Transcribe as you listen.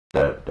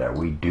that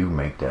we do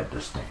make that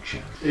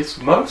distinction. It's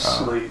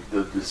mostly,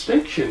 the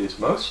distinction is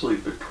mostly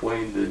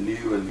between the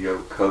New and the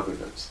Old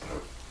Covenants,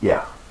 though.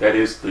 Yeah. That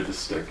is the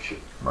distinction.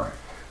 Right.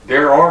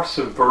 There are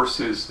some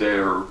verses that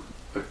are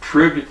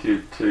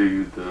attributed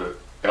to the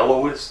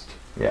Elohist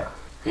Yeah.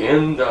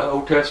 in the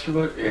Old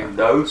Testament, and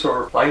those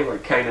are plainly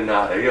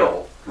Canaanite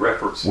El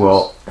references.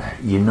 Well,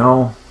 you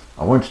know,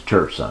 I went to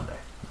church Sunday,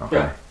 okay?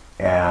 Yeah.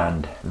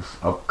 And this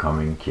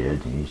upcoming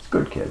kid, he's a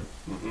good kid,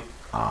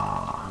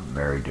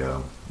 married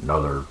to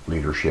another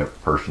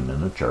leadership person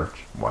in the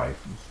church,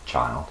 wife,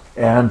 child.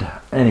 And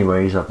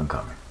anyway, he's up and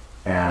coming.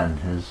 And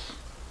has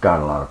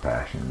got a lot of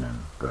passion and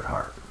good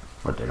heart,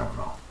 but they don't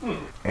know.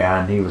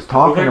 And he was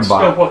talking that's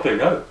about... still what they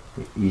know.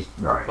 He's,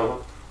 right.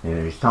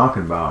 And he's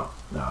talking about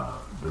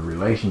the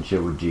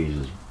relationship with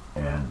Jesus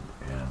and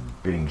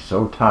being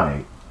so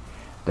tight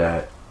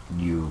that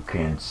you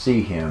can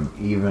see him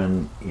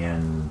even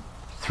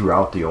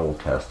throughout the Old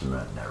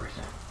Testament and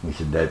everything. He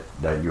said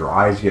that your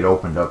eyes get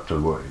opened up to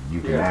what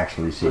you can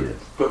actually see it.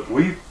 But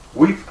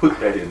we've put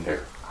that in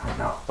there. I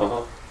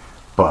know.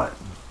 But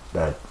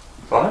that...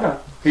 Well, I know.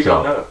 He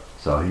don't know.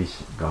 So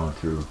he's going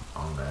through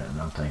all that,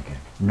 and I'm thinking,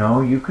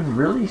 no, you can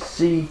really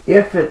see,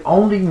 if it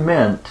only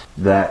meant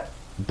that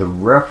the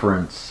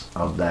reference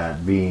of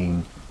that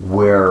being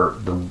where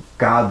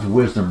God's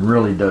wisdom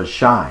really does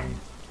shine,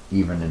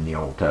 even in the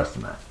Old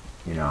Testament,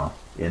 you know,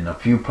 in the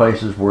few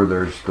places where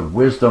there's the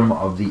wisdom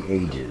of the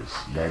ages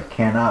that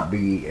cannot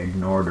be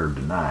ignored or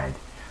denied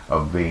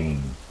of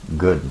being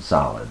good and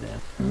solid.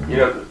 You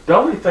know, the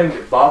only thing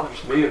that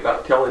bothers me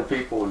about telling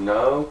people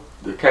no,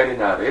 the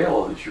Canaanite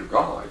El is your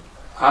God,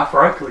 I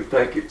frankly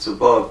think it's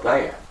above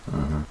that.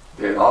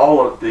 That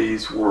all of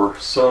these were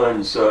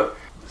sons. The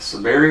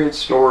Sumerian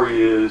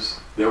story is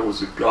there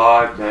was a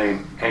god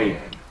named An,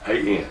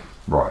 A-N.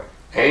 Right.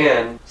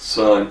 An's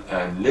son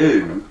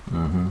Anu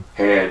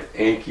had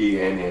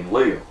Enki and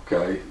Enlil.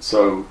 Okay,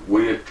 so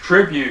we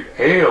attribute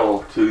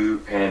El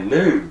to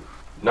Anu,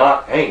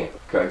 not An.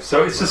 Okay,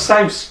 so it's the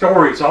same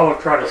story is all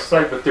I'm trying to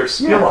say, but there's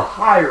still a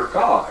higher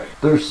God.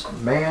 There's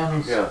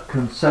man's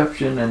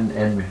conception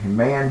and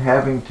man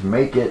having to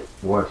make it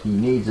what he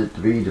needs it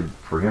to be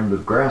for him to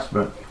grasp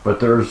it.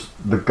 But there's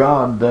the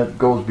God that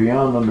goes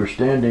beyond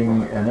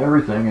understanding and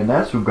everything, and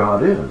that's who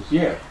God is.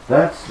 Yeah.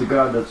 That's the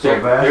God that's so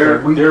vast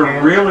that we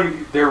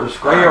can't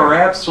describe. They are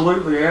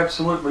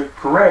absolutely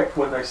correct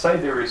when they say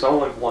there is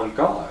only one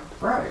God.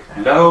 Right.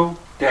 No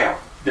doubt.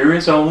 There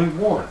is only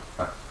one.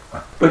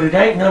 But it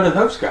ain't none of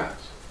those guys.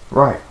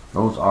 Right.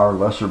 Those are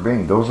lesser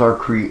beings. Those are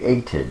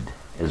created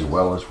as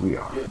well as we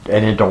are.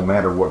 And it don't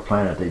matter what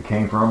planet they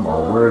came from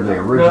or where they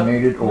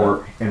originated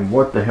and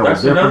what the hell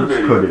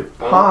difference could it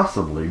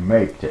possibly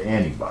make to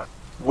anybody.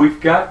 We've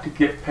got to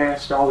get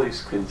past all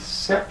these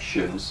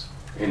conceptions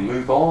and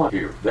move on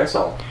here. That's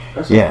all.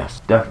 Yes,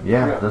 definitely.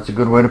 Yeah, that's a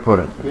good way to put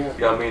it.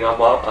 Yeah, I mean, I'm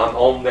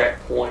on that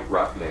point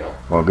right now.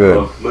 Well, good.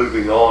 Of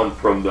moving on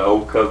from the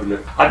Old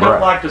Covenant. I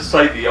don't like to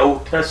say the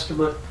Old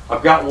Testament.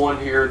 I've got one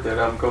here that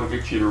I'm going to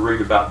get you to read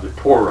about the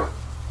Torah.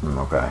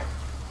 Okay.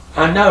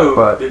 I know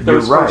that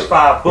those first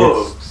 5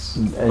 books.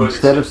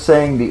 Instead of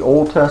saying the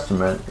Old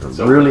Testament, it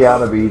really ought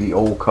to be the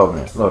Old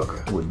Covenant.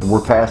 Look,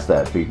 we're past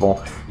that,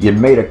 people. You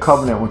made a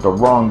covenant with the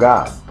wrong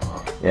God.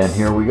 And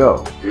here we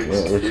go.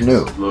 It's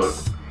new. Look.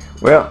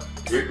 Well,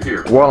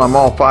 here. While I'm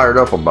all fired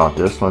up about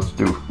this, let's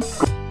do...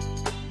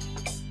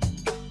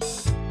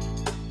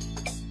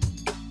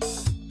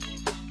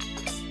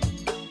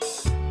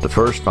 The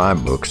first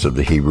 5 books of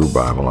the Hebrew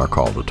Bible are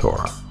called the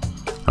Torah.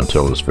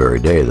 Until this very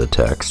day, the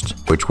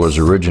text, which was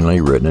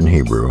originally written in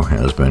Hebrew,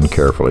 has been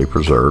carefully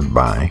preserved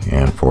by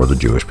and for the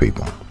Jewish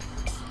people.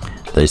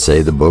 They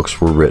say the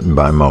books were written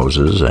by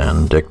Moses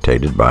and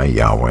dictated by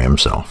Yahweh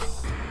himself.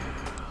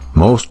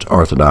 Most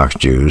Orthodox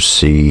Jews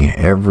see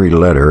every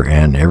letter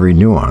and every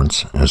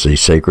nuance as a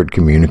sacred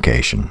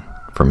communication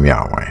from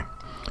Yahweh,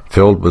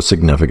 filled with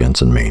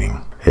significance and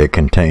meaning. It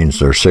contains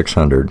their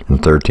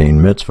 613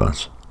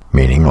 mitzvahs,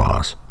 meaning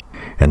laws.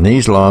 And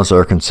these laws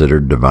are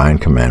considered divine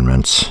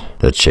commandments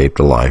that shape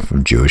the life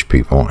of Jewish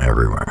people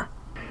everywhere.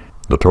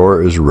 The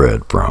Torah is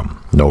read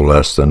from no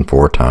less than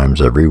 4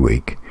 times every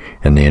week,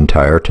 and the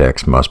entire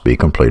text must be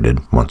completed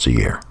once a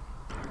year.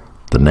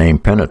 The name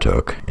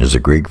Pentateuch is the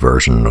Greek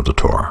version of the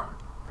Torah.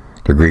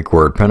 The Greek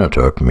word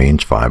Pentateuch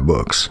means 5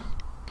 books.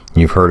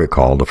 You've heard it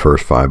called the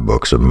first 5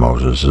 books of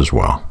Moses as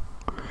well.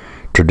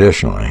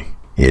 Traditionally,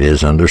 it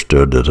is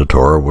understood that the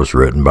Torah was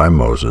written by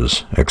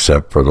Moses,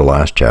 except for the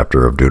last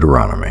chapter of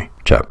Deuteronomy,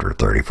 chapter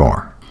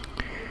 34.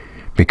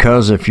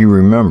 Because, if you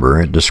remember,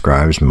 it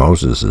describes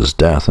Moses'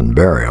 death and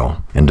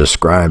burial, and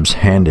describes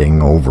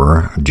handing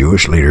over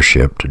Jewish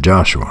leadership to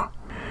Joshua.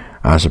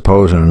 I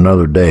suppose in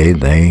another day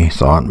they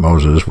thought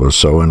Moses was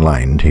so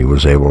enlightened he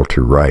was able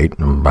to write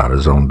about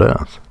his own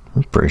death.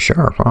 That's pretty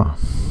sharp, huh?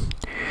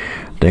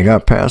 They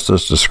got past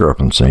this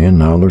discrepancy, and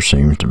now there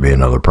seems to be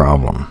another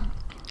problem.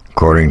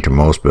 According to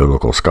most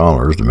biblical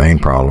scholars, the main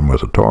problem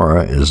with the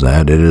Torah is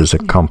that it is a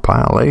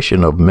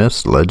compilation of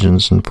myths,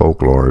 legends, and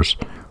folklores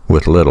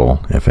with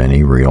little, if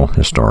any, real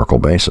historical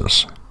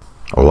basis.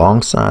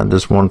 Alongside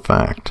this one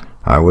fact,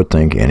 I would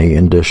think any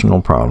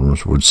additional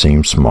problems would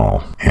seem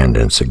small and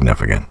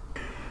insignificant.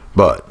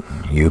 But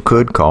you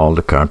could call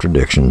the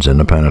contradictions in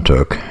the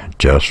Pentateuch,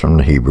 just from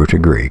the Hebrew to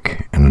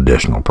Greek, an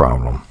additional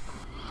problem.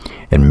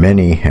 And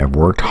many have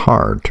worked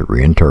hard to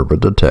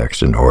reinterpret the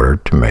text in order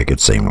to make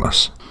it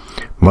seamless.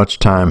 Much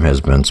time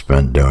has been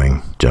spent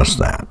doing just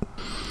that.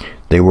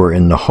 They were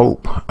in the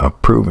hope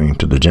of proving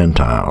to the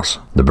Gentiles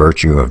the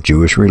virtue of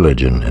Jewish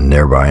religion and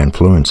thereby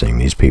influencing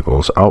these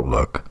people's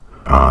outlook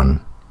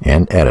on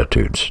and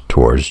attitudes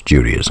towards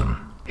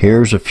Judaism.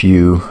 Here's a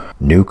few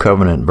New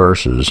Covenant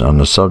verses on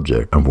the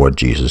subject of what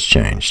Jesus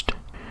changed.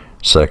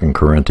 2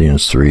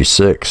 Corinthians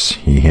 3:6,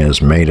 He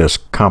has made us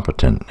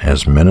competent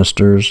as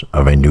ministers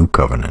of a new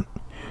covenant,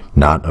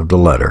 not of the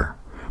letter,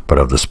 but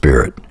of the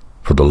Spirit.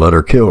 For the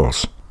letter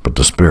kills, but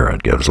the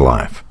Spirit gives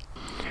life.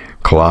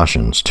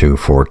 Colossians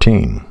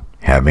 2:14,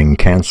 having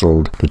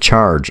canceled the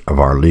charge of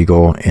our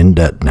legal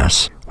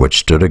indebtedness, which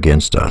stood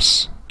against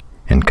us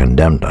and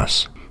condemned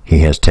us, He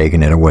has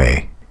taken it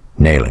away,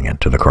 nailing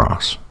it to the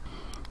cross.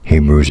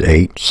 Hebrews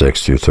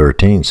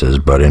 8:6-13 says,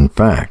 But in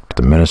fact,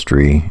 the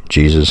ministry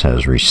Jesus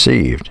has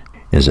received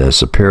is as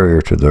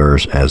superior to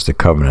theirs as the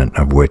covenant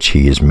of which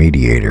He is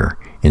mediator,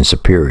 and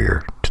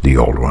superior to the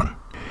old one,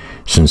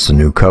 since the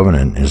new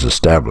covenant is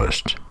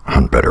established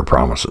on better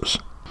promises.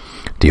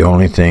 The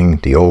only thing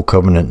the old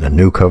covenant and the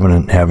new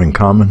covenant have in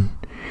common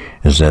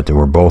is that they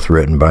were both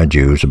written by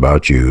Jews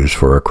about Jews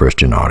for a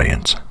Christian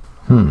audience.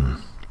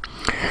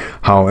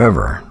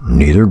 However,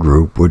 neither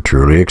group would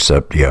truly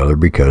accept the other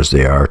because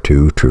they are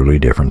two truly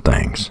different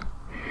things,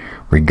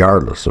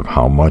 regardless of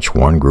how much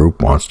one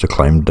group wants to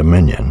claim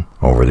dominion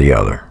over the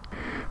other.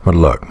 But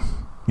look,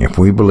 if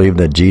we believe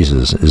that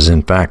Jesus is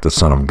in fact the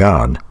Son of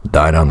God,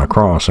 died on the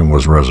cross and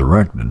was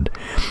resurrected,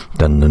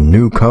 then the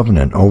new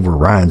covenant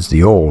overrides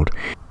the old.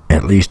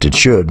 At least it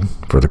should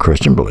for the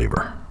Christian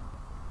believer.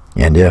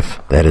 And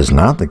if that is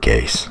not the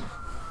case,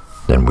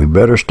 then we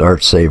better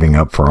start saving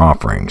up for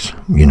offerings.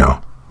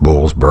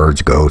 Bulls,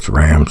 birds, goats,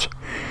 rams,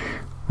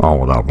 all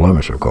without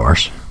blemish, of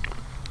course.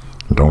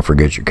 And don't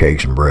forget your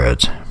cakes and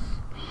breads.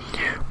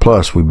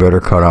 Plus, we better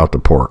cut out the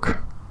pork,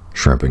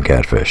 shrimp, and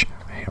catfish.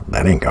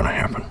 That ain't gonna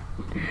happen.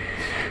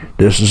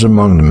 This is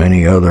among the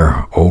many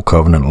other Old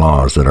Covenant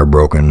laws that are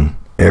broken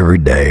every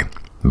day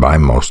by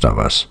most of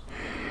us.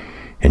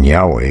 And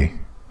Yahweh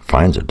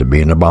finds it to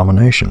be an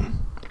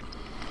abomination.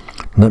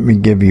 Let me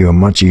give you a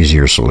much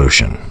easier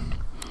solution.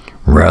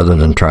 Rather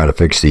than try to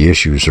fix the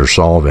issues or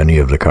solve any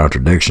of the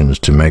contradictions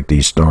to make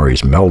these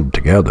stories meld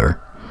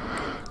together,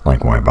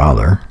 like why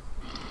bother?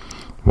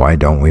 Why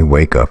don't we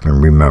wake up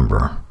and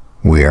remember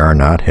we are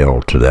not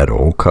held to that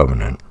old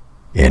covenant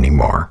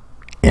anymore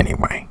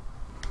anyway?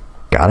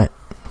 Got it?